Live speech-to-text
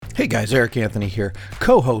Hey guys, Eric Anthony here,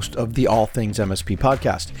 co-host of the All Things MSP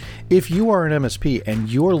podcast. If you are an MSP and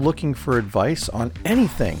you're looking for advice on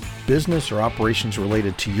anything business or operations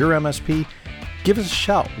related to your MSP, give us a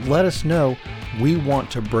shout. Let us know. We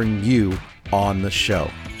want to bring you on the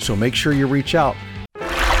show. So make sure you reach out.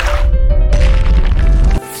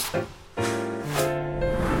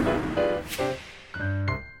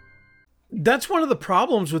 That's one of the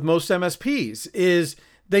problems with most MSPs is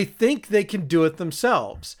they think they can do it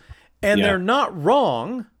themselves. And they're not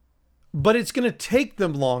wrong, but it's going to take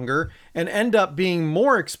them longer and end up being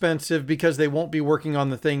more expensive because they won't be working on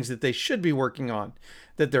the things that they should be working on,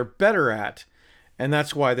 that they're better at. And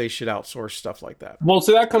that's why they should outsource stuff like that. Well,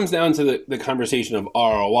 so that comes down to the conversation of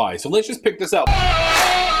ROI. So let's just pick this up.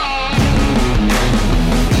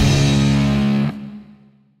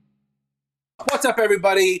 What's up,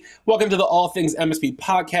 everybody? Welcome to the All Things MSP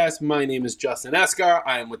podcast. My name is Justin Esgar.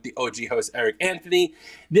 I am with the OG host, Eric Anthony.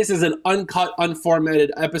 This is an uncut, unformatted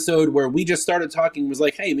episode where we just started talking, was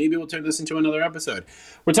like, hey, maybe we'll turn this into another episode.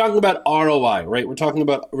 We're talking about ROI, right? We're talking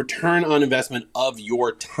about return on investment of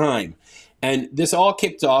your time. And this all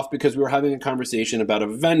kicked off because we were having a conversation about a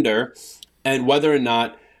vendor and whether or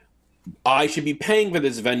not I should be paying for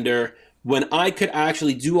this vendor when I could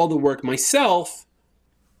actually do all the work myself,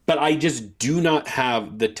 but I just do not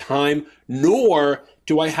have the time, nor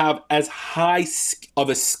do I have as high of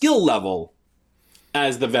a skill level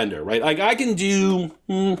as the vendor, right? Like I can do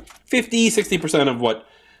 50, 60% of what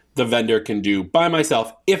the vendor can do by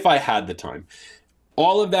myself if I had the time.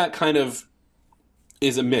 All of that kind of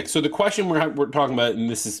is a mix. So the question we're talking about, and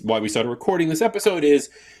this is why we started recording this episode, is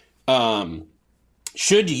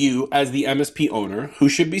should you, as the MSP owner, who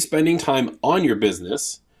should be spending time on your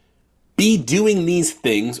business, be doing these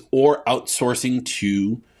things or outsourcing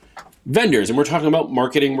to vendors? And we're talking about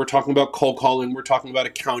marketing, we're talking about cold calling, we're talking about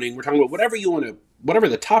accounting, we're talking about whatever you want to, whatever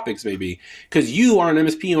the topics may be. Because you are an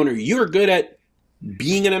MSP owner, you're good at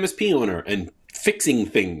being an MSP owner and fixing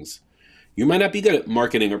things. You might not be good at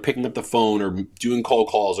marketing or picking up the phone or doing cold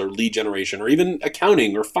calls or lead generation or even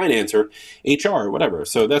accounting or finance or HR or whatever.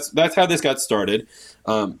 So that's how this got started.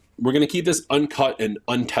 We're going to keep this uncut and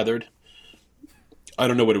untethered. I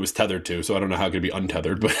don't know what it was tethered to, so I don't know how it could be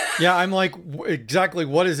untethered. But yeah, I'm like, exactly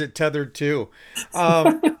what is it tethered to?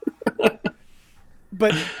 But,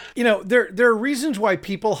 you know, there are reasons why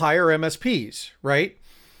people hire MSPs, right?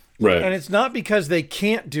 Right. And it's not because they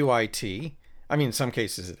can't do IT. I mean, in some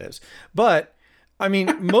cases it is. But, I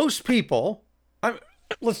mean, most people,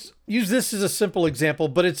 let's use this as a simple example,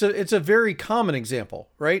 but it's a very common example,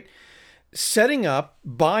 right? Setting up,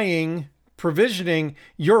 buying, provisioning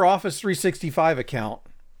your Office 365 account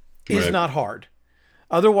is not hard.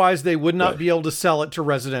 Otherwise, they would not be able to sell it to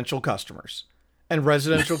residential customers. And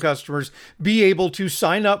residential customers be able to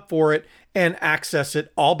sign up for it and access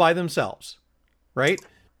it all by themselves, right?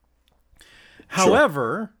 Sure.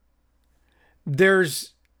 However,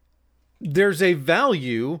 there's a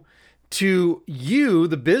value to you,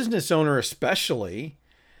 the business owner especially,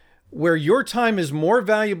 where your time is more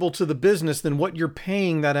valuable to the business than what you're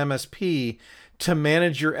paying that MSP to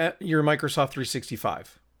manage your Microsoft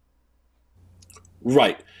 365.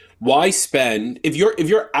 Right. Why spend if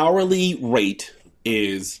your hourly rate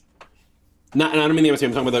is not, and I don't mean the MSP,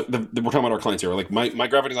 I'm talking about we're talking about our clients here. Like my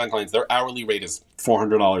graphic design clients, their hourly rate is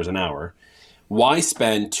 $400 an hour. Why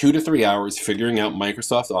spend 2 to 3 hours figuring out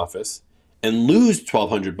Microsoft Office and lose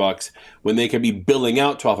 $1,200 when they could be billing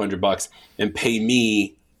out $1,200 and pay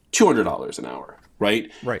me $200 an hour,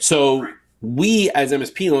 right? Right. So we as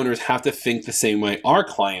MSP owners have to think the same way our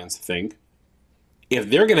clients think. If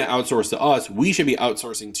they're going to outsource to us, we should be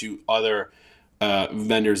outsourcing to other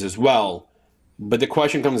vendors as well. But the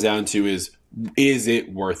question comes down to is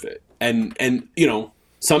it worth it? And you know,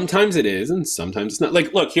 sometimes it is and sometimes it's not.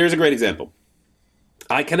 Like, look, here's a great example.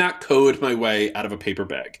 I cannot code my way out of a paper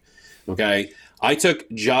bag, okay? I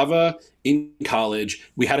took Java in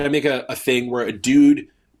college. We had to make a thing where a dude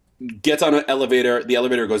gets on an elevator, the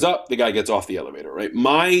elevator goes up, the guy gets off the elevator, right?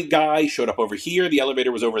 My guy showed up over here, the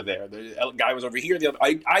elevator was over there. The guy was over here.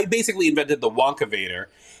 I basically invented the Wonkavator,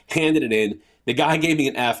 handed it in. The guy gave me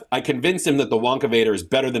an F. I convinced him that the Wonkavator is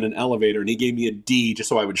better than an elevator, and he gave me a D just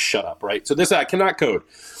so I would shut up, right? So this, I cannot code.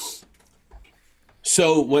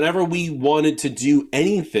 So whenever we wanted to do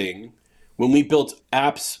anything, when we built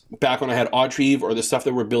apps back when I had Autrieve or the stuff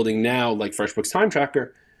that we're building now, like FreshBooks Time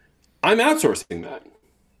Tracker, I'm outsourcing that.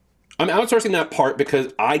 I'm outsourcing that part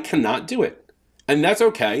because I cannot do it. And that's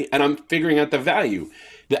okay. And I'm figuring out the value.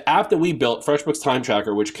 The app that we built, FreshBooks Time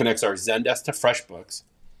Tracker, which connects our Zendesk to FreshBooks,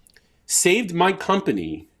 saved my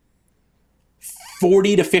company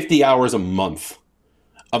 40 to 50 hours a month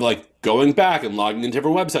of like going back and logging into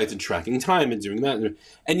different websites and tracking time and doing that.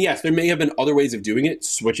 And yes, there may have been other ways of doing it,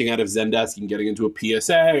 switching out of Zendesk and getting into a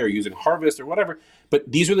PSA or using Harvest or whatever.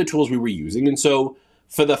 But these were the tools we were using. And so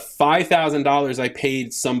for the $5,000 I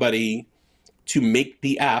paid somebody to make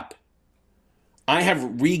the app, I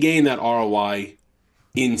have regained that ROI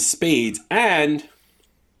in spades. And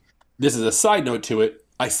this is a side note to it.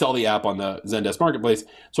 I sell the app on the Zendesk marketplace,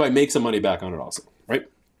 so I make some money back on it also, right?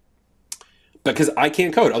 Because I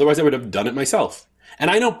can't code. Otherwise, I would have done it myself.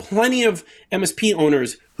 And I know plenty of MSP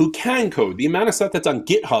owners who can code. The amount of stuff that's on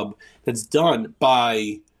GitHub that's done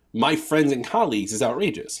by my friends and colleagues is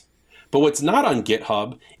outrageous. But what's not on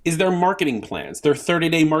GitHub is their marketing plans, their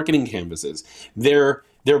 30-day marketing canvases, their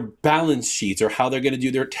balance sheets, or how they're going to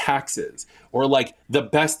do their taxes, or like the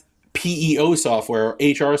best PEO software or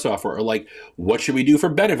HR software, or like what should we do for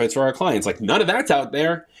benefits for our clients. Like none of that's out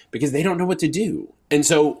there because they don't know what to do. And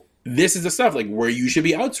so this is the stuff like where you should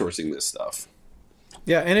be outsourcing this stuff.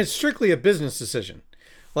 Yeah, and it's strictly a business decision.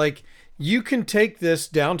 Like you can take this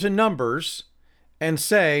down to numbers and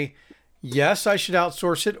say, yes, I should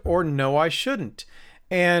outsource it, or no, I shouldn't.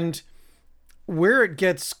 And where it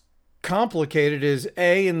gets complicated is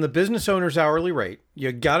in the business owner's hourly rate.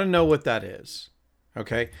 You got to know what that is.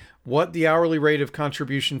 Okay. What the hourly rate of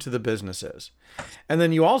contribution to the business is. And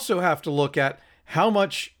then you also have to look at how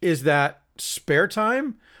much is that spare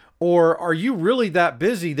time, or are you really that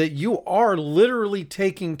busy that you are literally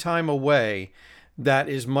taking time away that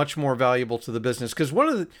is much more valuable to the business? Because one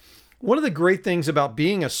of the great things about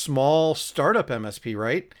being a small startup MSP,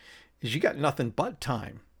 right, is you got nothing but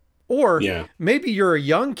time. Or maybe you're a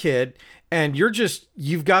young kid and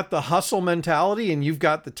you've got the hustle mentality and you've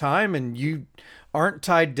got the time and you aren't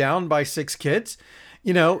tied down by 6 kids.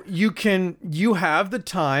 You know, you have the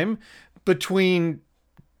time between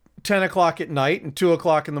 10 o'clock at night and 2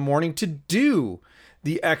 o'clock in the morning to do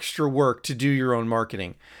the extra work, to do your own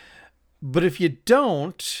marketing. But if you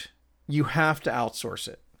don't, you have to outsource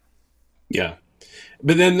it. Yeah.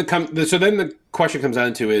 But then the question comes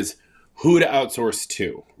down to is who to outsource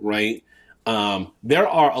to, right? There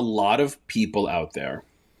are a lot of people out there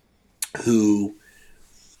who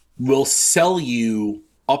will sell you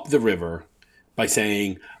up the river by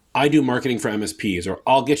saying, I do marketing for MSPs, or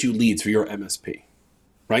I'll get you leads for your MSP,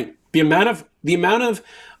 right? The amount of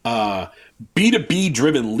B2B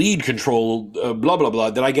driven lead control, blah, blah,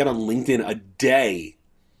 blah, that I get on LinkedIn a day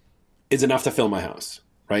is enough to fill my house,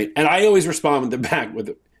 right? And I always respond with the back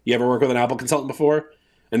with, you ever work with an Apple consultant before?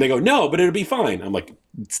 And they go, no, but it'll be fine. I'm like,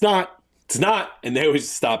 it's not. And they always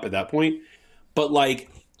stop at that point. But like,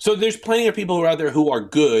 so there's plenty of people who are out there who are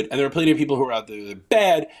good, and there are plenty of people who are out there that are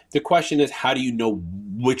bad. The question is, how do you know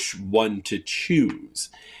which one to choose?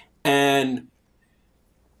 And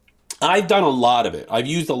I've done a lot of it. I've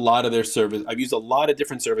used a lot of their service. I've used a lot of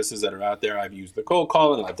different services that are out there. I've used the cold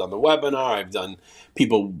calling. I've done the webinar. I've done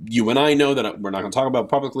people you and I know that we're not going to talk about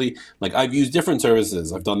publicly. Like I've used different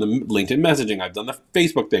services. I've done the LinkedIn messaging. I've done the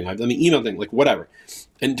Facebook thing. I've done the email thing, like whatever.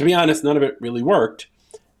 And to be honest, none of it really worked.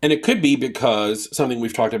 And it could be because something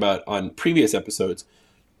we've talked about on previous episodes,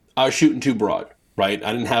 I was shooting too broad, right?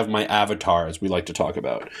 I didn't have my avatar, as we like to talk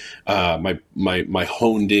about, my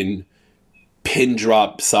honed in, pin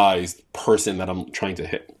drop sized person that I'm trying to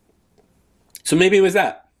hit. So maybe it was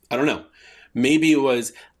that. I don't know. Maybe it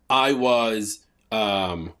was I was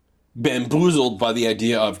bamboozled by the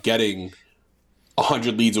idea of getting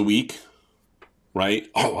 100 leads a week, right?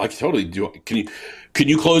 Oh, I can totally do it. Can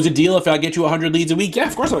you close a deal if I get you 100 leads a week? Yeah,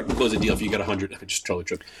 of course I can close a deal if you get 100. I just totally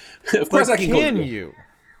tripped. Of course I can. Can you?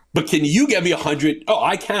 But can you get me 100? Oh,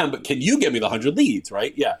 I can, but can you get me the 100 leads,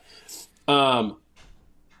 right? Yeah.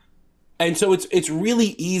 And so it's really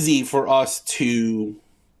easy for us to,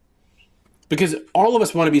 because all of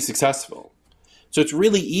us want to be successful. So it's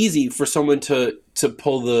really easy for someone to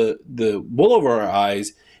pull the wool over our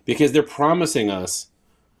eyes because they're promising us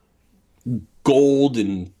gold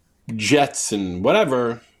and jets and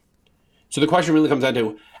whatever. So the question really comes down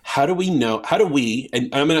to,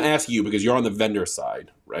 and I'm going to ask you because you're on the vendor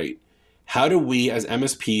side, right? How do we as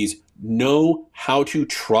MSPs know how to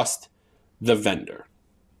trust the vendor?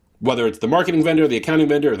 Whether it's the marketing vendor, the accounting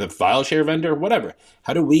vendor, or the file share vendor, whatever.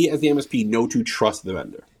 How do we as the MSP know to trust the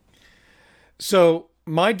vendor? So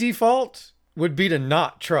my default would be to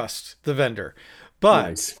not trust the vendor. But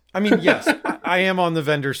nice. I mean, yes, I am on the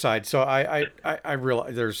vendor side. So I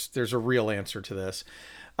realize there's a real answer to this.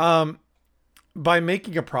 By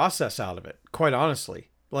making a process out of it, quite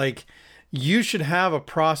honestly. Like you should have a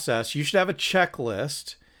process. You should have a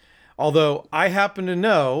checklist. Although I happen to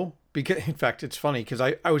know, because in fact, it's funny because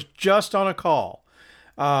I was just on a call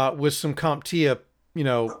with some CompTIA,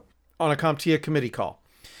 on a CompTIA committee call.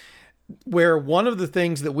 where one of the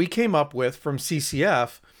things that we came up with from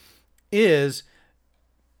CCF is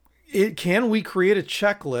can we create a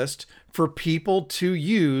checklist for people to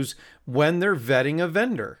use when they're vetting a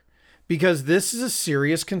vendor? Because this is a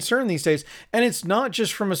serious concern these days. And it's not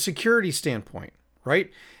just from a security standpoint,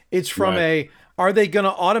 right? It's from are they going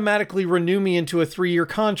to automatically renew me into a 3-year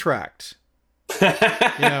contract?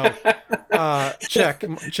 Check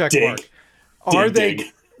mark. Are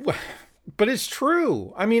they? But it's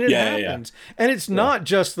true. I mean, it happens. And it's not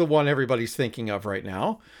just the one everybody's thinking of right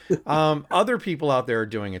now. Other people out there are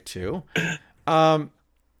doing it too.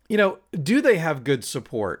 Do they have good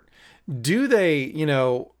support? Do they,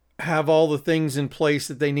 have all the things in place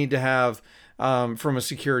that they need to have from a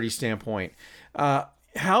security standpoint?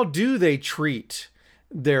 How do they treat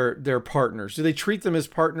their partners? Do they treat them as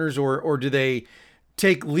partners, or do they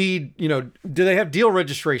take lead? Do they have deal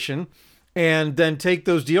registration and then take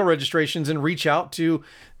those deal registrations and reach out to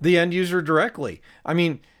the end user directly? I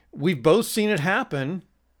mean, we've both seen it happen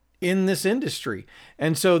in this industry.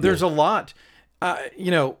 And so there's a lot,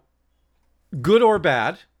 good or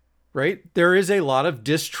bad, right? There is a lot of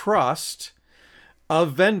distrust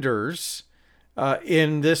of vendors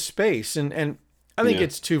in this space. And I think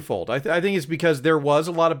it's twofold. I think it's because there was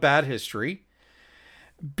a lot of bad history,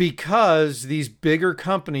 because these bigger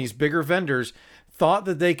companies, bigger vendors thought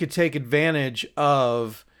that they could take advantage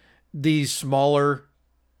of these smaller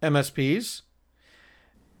MSPs.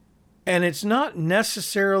 And it's not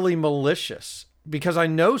necessarily malicious, because I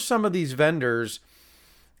know some of these vendors,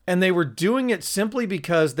 and they were doing it simply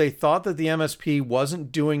because they thought that the MSP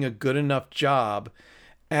wasn't doing a good enough job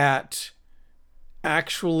at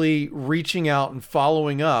actually reaching out and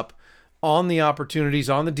following up on the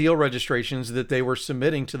opportunities, on the deal registrations that they were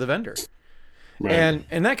submitting to the vendor. Right.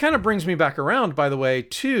 And that kind of brings me back around, by the way,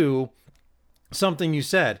 to something you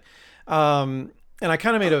said. And I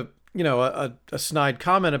kind of made a snide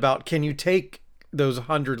comment about, can you take those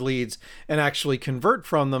 100 leads and actually convert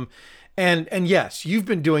from them? And yes, you've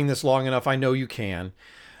been doing this long enough. I know you can.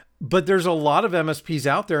 But there's a lot of MSPs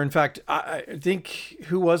out there. In fact, I think,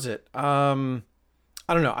 who was it?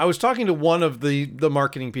 I don't know. I was talking to one of the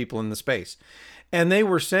marketing people in the space, and they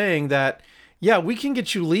were saying that, yeah, we can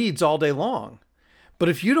get you leads all day long, but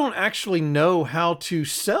if you don't actually know how to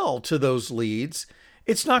sell to those leads,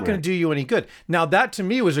 it's not going to do you any good. Now, that to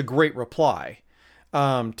me was a great reply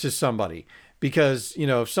to somebody, because,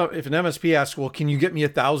 if an MSP asks, well, can you get me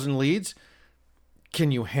 1,000 leads?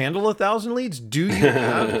 Can you handle 1,000 leads? Do you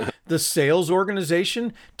have the sales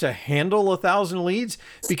organization to handle 1,000 leads?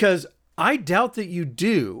 Because I doubt that you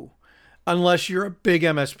do, unless you're a big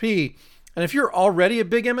MSP. And if you're already a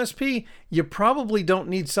big MSP, you probably don't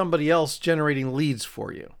need somebody else generating leads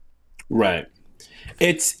for you. Right.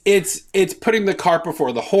 It's putting the cart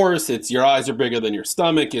before the horse. It's your eyes are bigger than your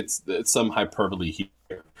stomach. It's some hyperbole here.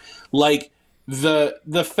 Like,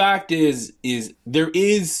 the fact is there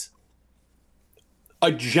is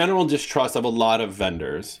a general distrust of a lot of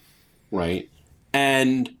vendors, right?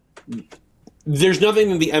 And there's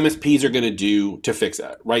nothing that the MSPs are going to do to fix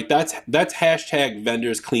that, right? That's hashtag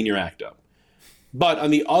vendors clean your act up. But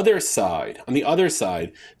on the other side,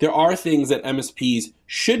 there are things that MSPs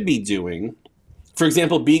should be doing. For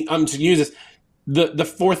example, to use this, the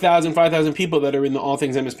 4,000, 5,000 people that are in the All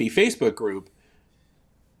Things MSP Facebook group,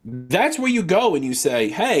 that's where you go and you say,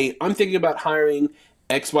 hey, I'm thinking about hiring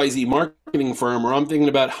XYZ marketing firm, or I'm thinking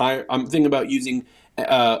about using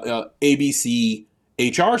ABC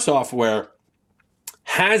HR software.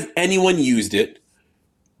 Has anyone used it?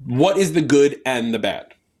 What is the good and the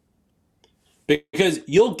bad? Because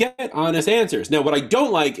you'll get honest answers. Now, what I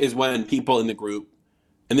don't like is when people in the group,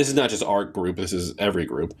 and this is not just our group, this is every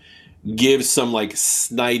group, gives some like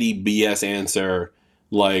snidey BS answer,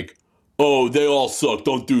 like, oh, they all suck,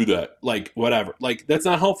 don't do that, like whatever. Like, that's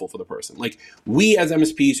not helpful for the person. Like, we as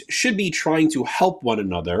MSPs should be trying to help one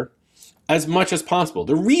another as much as possible.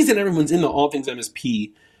 The reason everyone's in the All Things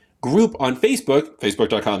MSP group on Facebook,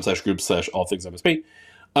 facebook.com/group/allthingsmsp,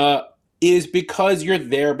 is because you're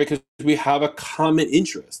there because we have a common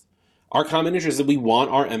interest. Our common interest is that we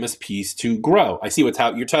want our MSPs to grow. I see what's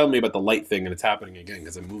happening. You're telling me about the light thing, and it's happening again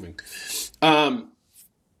because I'm moving.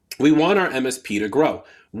 We want our MSP to grow.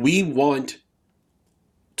 We want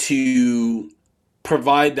to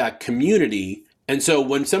provide that community. And so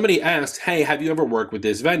when somebody asks, hey, have you ever worked with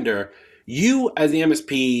this vendor? You, as the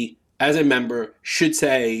MSP, as a member, should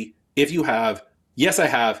say, if you have, yes, I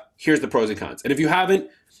have, here's the pros and cons. And if you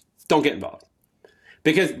haven't, don't get involved.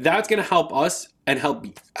 Because that's going to help us and help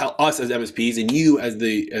us as MSPs, and you as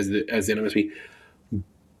an MSP,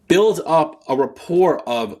 build up a rapport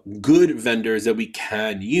of good vendors that we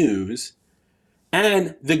can use.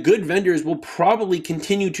 And the good vendors will probably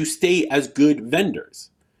continue to stay as good vendors,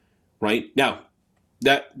 right? Now,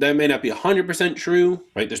 that may not be 100% true,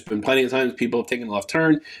 right? There's been plenty of times people have taken a left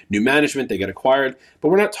turn, new management, they get acquired, but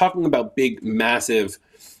we're not talking about big, massive,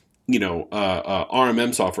 RMM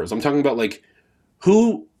softwares. I'm talking about like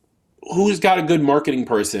who's got a good marketing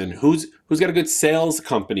person, who's got a good sales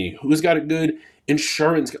company, who's got a good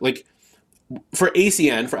insurance, like. For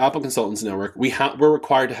ACN, for Apple Consultants Network, we're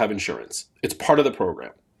required to have insurance. It's part of the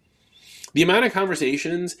program. The amount of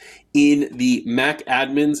conversations in the Mac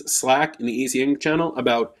admins Slack in the ACN channel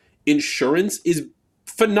about insurance is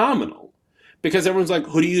phenomenal, because everyone's like,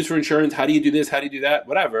 who do you use for insurance? How do you do this? How do you do that?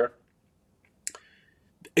 Whatever.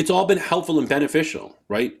 It's all been helpful and beneficial,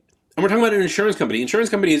 right? And we're talking about an insurance company. Insurance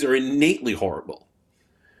companies are innately horrible.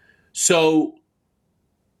 So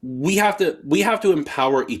we have to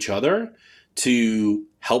empower each other to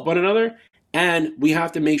help one another, and we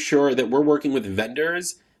have to make sure that we're working with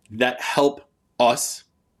vendors that help us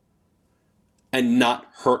and not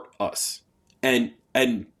hurt us, and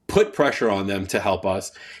put pressure on them to help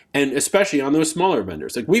us, and especially on those smaller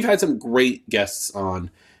vendors. Like, we've had some great guests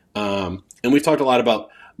on, and we've talked a lot about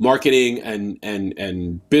marketing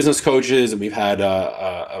and business coaches, and we've had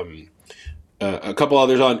a couple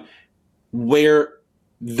others on where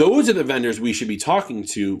those are the vendors we should be talking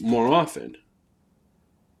to more often,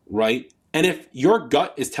 right? And if your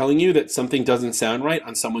gut is telling you that something doesn't sound right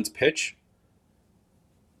on someone's pitch,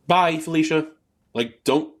 bye, Felicia. Like,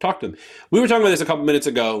 don't talk to them. We were talking about this a couple minutes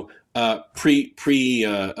ago,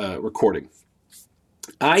 recording.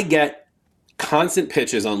 I get constant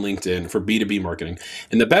pitches on LinkedIn for B2B marketing.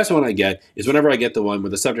 And the best one I get is whenever I get the one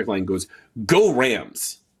where the subject line goes, "Go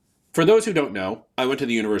Rams." For those who don't know, I went to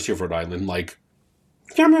the University of Rhode Island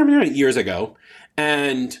years ago,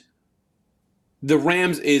 and the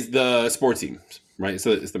Rams is the sports team, right?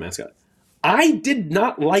 So it's the mascot. I did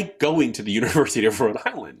not like going to the University of Rhode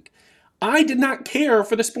Island. I did not care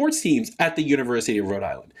for the sports teams at the University of Rhode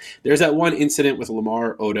Island. There's that one incident with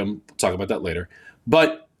Lamar Odom. We'll talk about that later.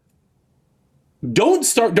 But don't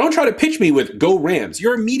try to pitch me with "Go Rams."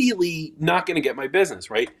 You're immediately not going to get my business,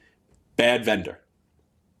 right? Bad vendor.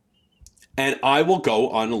 And I will go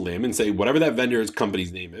on a limb and say whatever that vendor's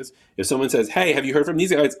company's name is. If someone says, "Hey, have you heard from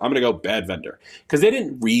these guys?" I'm going to go bad vendor. Because they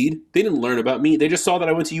didn't learn about me. They just saw that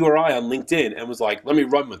I went to URI on LinkedIn and was like, let me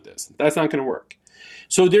run with this. That's not going to work.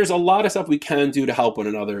 So there's a lot of stuff we can do to help one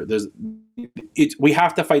another. We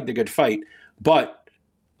have to fight the good fight. But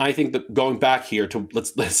I think that going back here to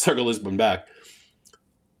let's circle this one back.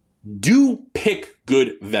 Do pick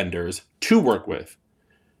good vendors to work with.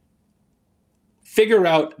 Figure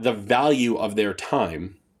out the value of their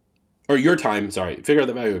time, or your time, figure out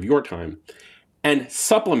the value of your time, and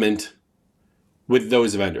supplement with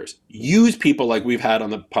those vendors. Use people like we've had on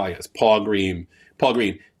the podcast, Paul Green,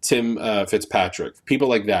 Tim Fitzpatrick, people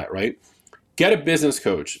like that, right? Get a business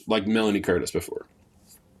coach like Melanie Curtis before.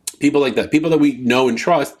 People like that, people that we know and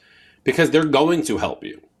trust, because they're going to help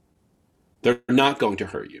you. They're not going to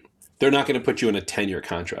hurt you. They're not going to put you in a 10-year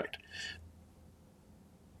contract.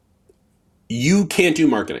 You can't do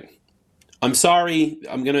marketing. I'm sorry,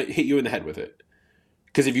 I'm going to hit you in the head with it.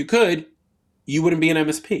 Because if you could, you wouldn't be an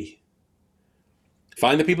MSP.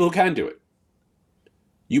 Find the people who can do it.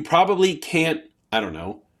 You probably can't, I don't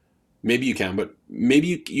know, maybe you can, but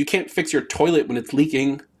maybe you can't fix your toilet when it's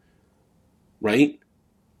leaking, right?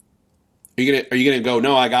 Are you gonna go,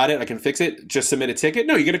 "No, I got it, I can fix it, just submit a ticket"?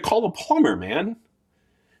 No, you're going to call a plumber, man.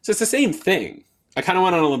 So it's the same thing. I kind of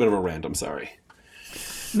went on a little bit of a rant, I'm sorry.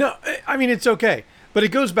 No, I mean, it's okay. But it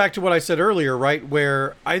goes back to what I said earlier, right?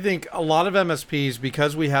 Where I think a lot of MSPs,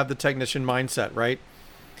 because we have the technician mindset, right?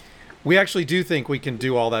 We actually do think we can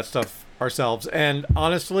do all that stuff ourselves. And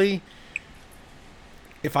honestly,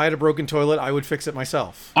 if I had a broken toilet, I would fix it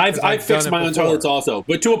myself. I've fixed my own toilets also.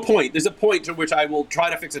 But to a point, there's a point to which I will try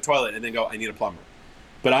to fix a toilet and then go, "I need a plumber."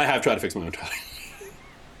 But I have tried to fix my own toilet.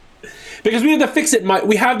 Because we have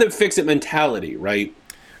the fix it mentality, right?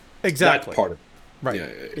 Exactly. That's part of it. Right.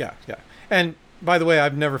 Yeah. And by the way,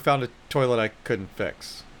 I've never found a toilet I couldn't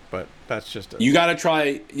fix, but that's just You got to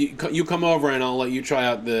try. You come over and I'll let you try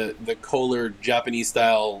out the Kohler Japanese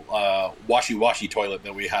style washi toilet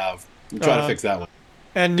that we have. Try to fix that one.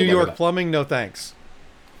 And New York plumbing, no thanks.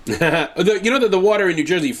 The water in New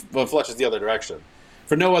Jersey flushes the other direction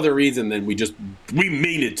for no other reason than we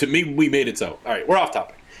made it so. All right, we're off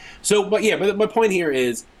topic. So, but my point here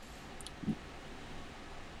is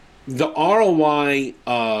the ROI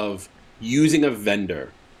of using a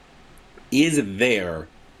vendor is there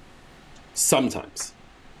sometimes.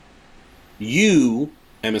 You,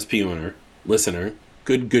 MSP owner, listener,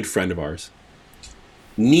 good friend of ours,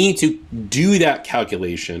 need to do that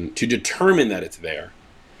calculation to determine that it's there.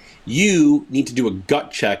 You need to do a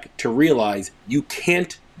gut check to realize you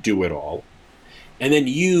can't do it all. And then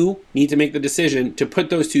you need to make the decision to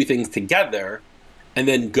put those two things together and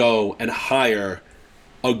then go and hire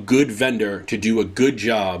a good vendor to do a good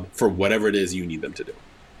job for whatever it is you need them to do.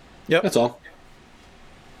 Yep. That's all.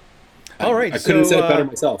 All right. I couldn't say it better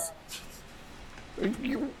myself.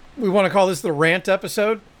 We want to call this the rant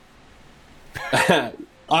episode?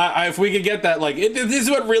 If we could get that, this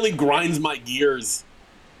is what really grinds my gears.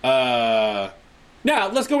 Now,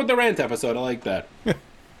 let's go with the rant episode. I like that.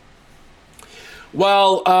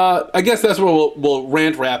 Well, I guess that's where we'll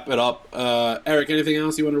wrap it up. Eric, anything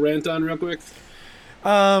else you want to rant on real quick?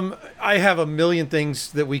 I have a million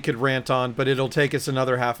things that we could rant on, but it'll take us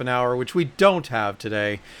another half an hour, which we don't have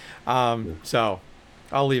today. So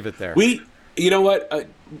I'll leave it there. You know what?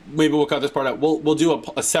 Maybe we'll cut this part out. We'll do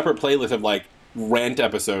a separate playlist of rant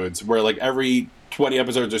episodes where every 20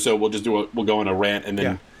 episodes or so we'll go on a rant, and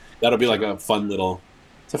then that'll be a fun little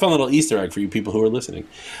Easter egg for you people who are listening.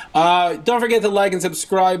 Don't forget to like and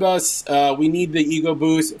subscribe us. We need the ego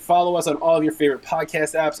boost. Follow us on all of your favorite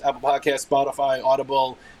podcast apps: Apple Podcasts, Spotify,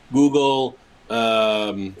 Audible, Google.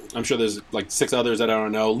 I'm sure there's 6 others that I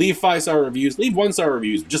don't know. Leave 5-star reviews. Leave 1-star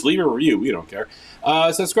reviews. Just leave a review. We don't care.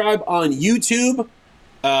 Subscribe on YouTube.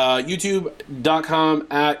 YouTube.com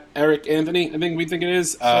at Eric Anthony. I think it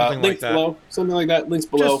is. Links below. Something like that. Links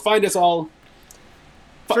below. Find us all.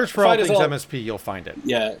 Search for All Things MSP. You'll find it.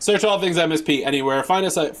 Yeah. Search All Things MSP anywhere. Find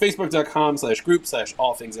us at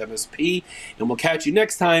facebook.com/group/allthingsmsp. And we'll catch you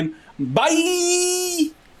next time.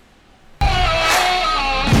 Bye!